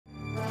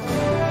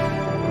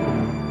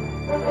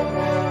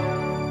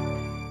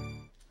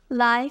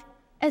Life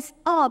is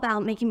all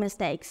about making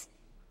mistakes.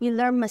 We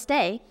learn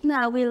mistakes.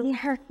 Now we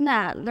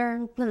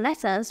learn the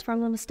lessons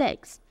from the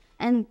mistakes,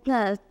 and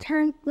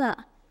some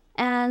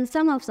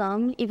of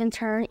them even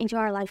turn into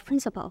our life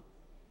principle.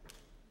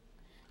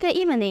 Good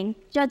evening,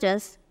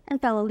 judges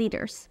and fellow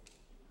leaders.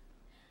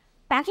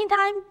 Back in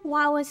time,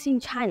 while I was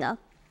in China,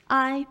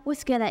 I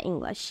was good at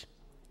English.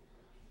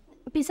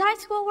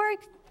 Besides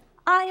schoolwork,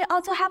 I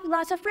also have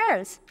lots of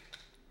friends.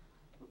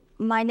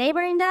 My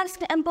neighboring desk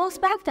and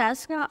both back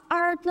desks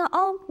are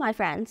all my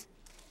friends.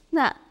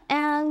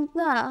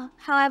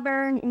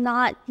 However,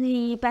 not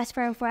the best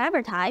friend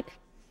forever type.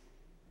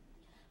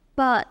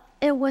 But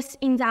it was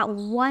in that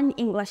one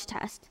English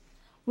test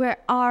where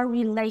our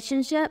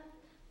relationship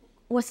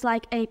was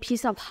like a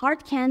piece of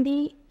hard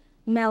candy,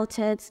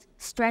 melted,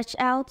 stretched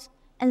out,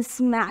 and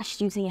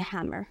smashed using a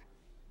hammer.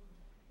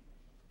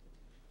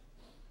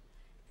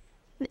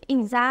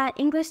 In that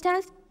English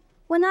test,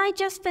 when I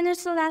just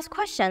finished the last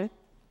question,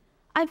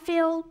 I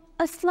feel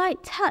a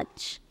slight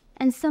touch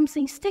and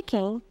something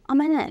sticking on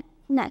my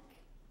neck.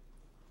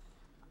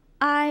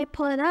 I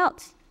pull it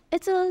out.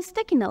 It's a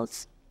sticky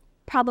note,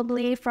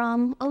 probably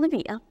from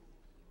Olivia.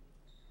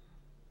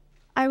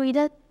 I read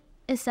it.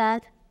 It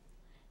said,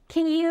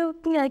 "Can you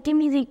give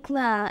me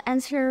the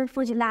answer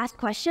for the last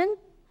question?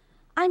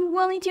 I'm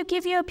willing to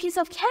give you a piece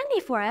of candy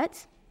for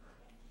it."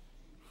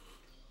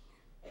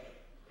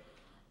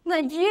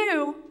 But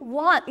you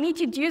want me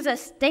to do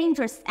this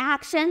dangerous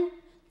action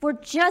for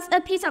just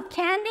a piece of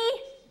candy?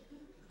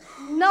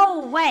 No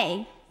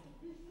way.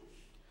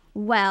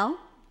 Well,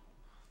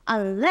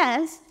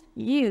 unless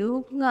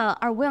you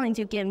are willing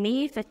to give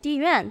me 50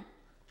 yuan.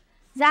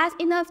 That's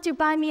enough to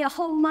buy me a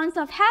whole month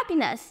of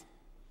happiness.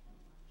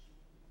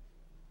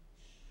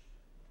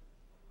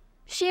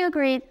 She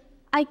agreed.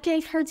 I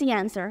gave her the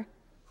answer.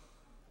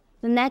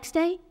 The next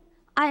day,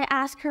 I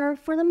asked her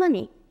for the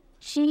money.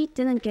 She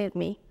didn't give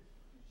me.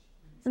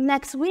 The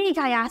next week,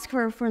 I asked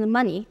her for the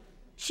money.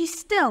 She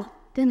still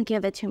didn't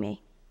give it to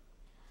me.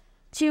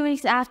 2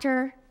 weeks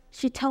after,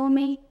 she told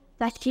me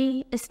that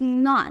she is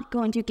not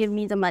going to give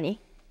me the money.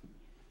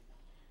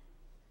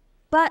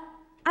 But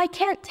I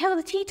can't tell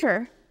the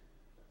teacher.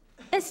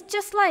 It's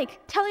just like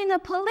telling the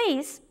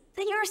police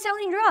that you're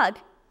selling drugs.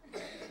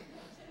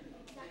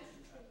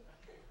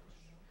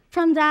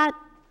 From that,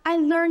 I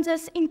learned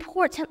this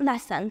important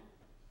lesson: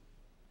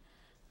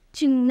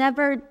 to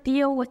never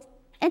deal with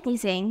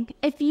anything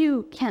if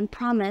you can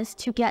promise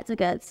to get the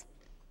goods.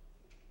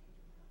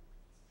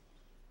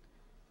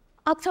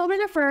 October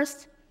the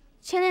 1st,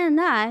 Chen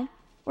and I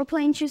were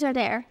playing Choose or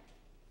Dare.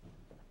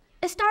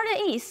 It started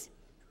easy,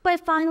 but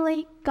it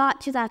finally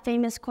got to that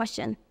famous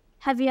question: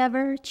 have you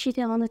ever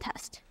cheated on the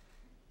test?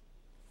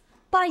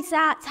 By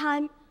that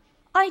time,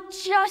 I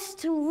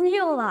just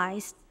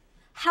realized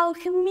how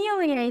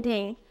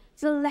humiliating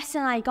the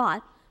lesson I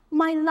got,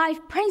 my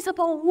life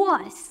principle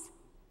was.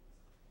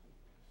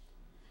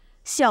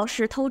 小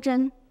事偷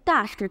针，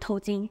大事偷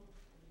金.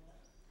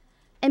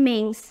 It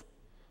means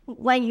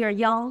when you're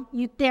young,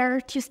 you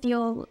dare to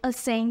steal a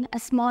thing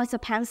as small as a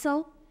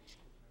pencil.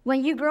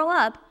 When you grow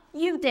up,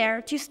 you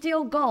dare to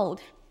steal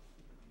gold.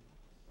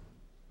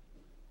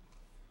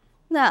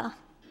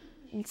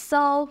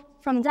 So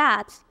from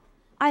that,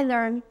 I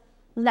learned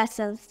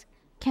lessons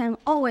can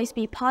always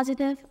be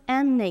positive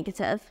and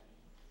negative.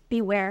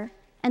 Beware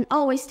and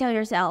always tell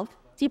yourself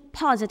the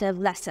positive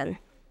lesson.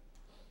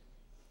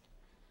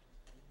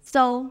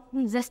 So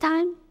this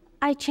time,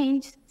 I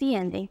changed the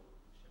ending.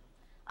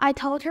 I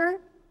told her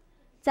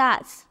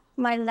that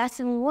my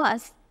lesson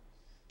was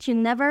to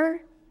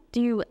never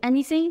do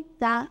anything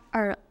that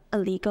are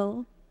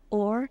illegal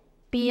or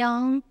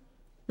beyond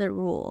the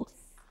rules.